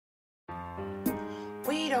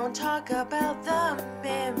We don't talk about the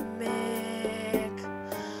mimic.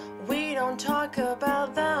 We don't talk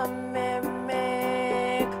about the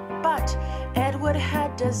mimic. But Edward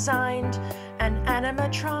had designed an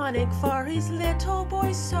animatronic for his little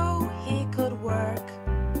boy so he could work.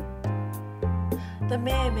 The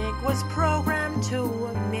mimic was programmed to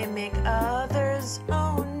mimic others.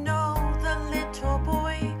 Oh no, the little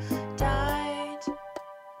boy died.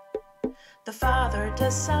 The father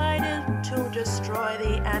decided to destroy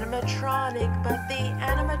the animatronic, but the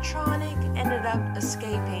animatronic ended up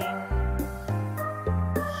escaping.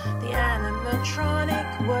 The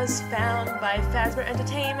animatronic was found by Fazbear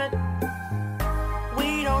Entertainment.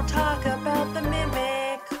 We don't talk about the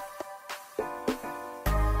mimic.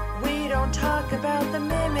 We don't talk about the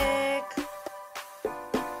mimic.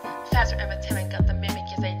 Fazbear Entertainment got the mimic,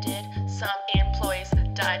 yes they did. Some employees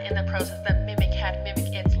died in the process. The mimic had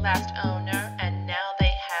mimicked its last owner, and now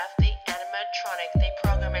they have the animatronic. They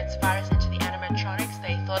programmed its virus into the animatronics.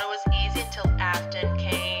 They thought it was easy until Afton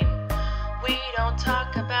came. We don't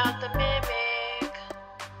talk about the mimic.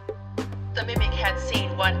 The mimic had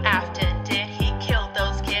seen what Afton did. He killed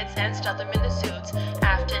those kids and stuffed them in the suits.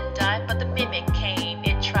 Afton died, but the mimic came.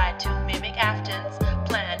 It tried to mimic Afton's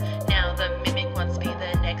plan. Now the mimic wants to be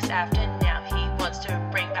the next Afton. Now he wants to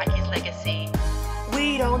bring back his legacy.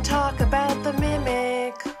 We don't talk about the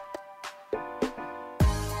mimic.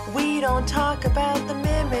 We don't talk about the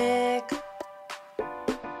mimic.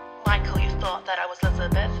 Michael, you thought that I was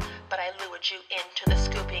Elizabeth, but I lured you into the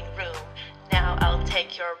scooping room. Now I'll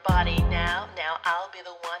take your body now. Now I'll be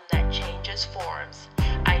the one that changes forms.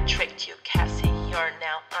 I tricked you, Cassie. You're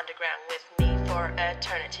now underground with me for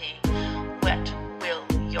eternity. What will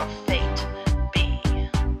your fate be?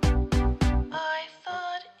 I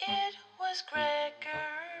thought it was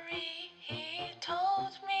Gregory. He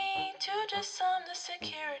told me to disarm the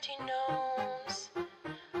security gnomes.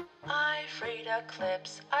 I freed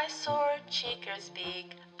Eclipse, I soared Chica's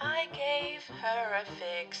beak, I gave her a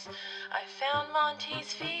fix. I found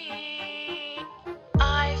Monty's feet.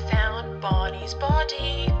 I found Bonnie's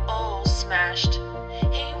body all smashed.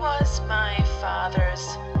 He was my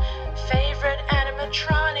father's favorite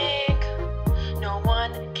animatronic. No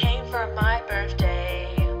one came for my birthday.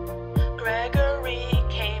 Gregory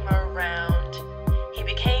came around. He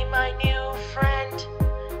became my new friend.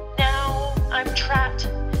 Now I'm trapped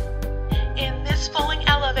in this falling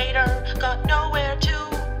elevator, got nowhere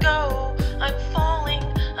to go. I'm falling,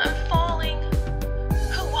 I'm falling.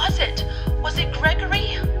 Who was it? Was it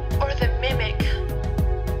Gregory or the mimic?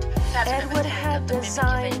 Edward had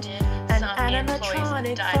designed an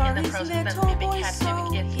animatronic for his little boy so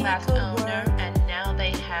he could work. And now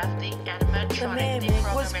they have the animatronic. The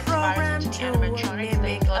mimic was programmed to animatronics. They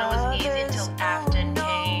mimic thought it was easy others. until Afton Oh,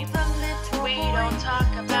 came. no, the little We boy don't talk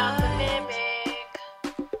about the died. mimic.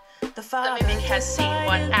 The The father mimic had seen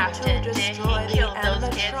what decided Afton to did. destroy He killed the those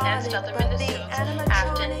kids and stuffed them in the animatronic, suits. but the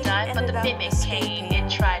Afton died, but the ended up mimic came. escaping. It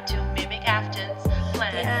tried to mimic Afton's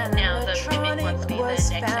plan. The Now the mimic wants to be the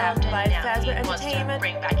was next found Afton. by Now Fazbear he wants to Entertainment.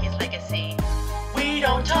 bring back his legacy. We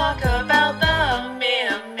don't talk about the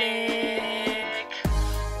mimic.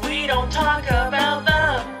 We don't talk about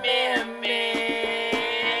the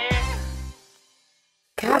mimic.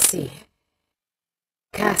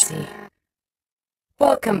 Cassie.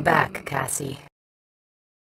 Welcome back, Cassie.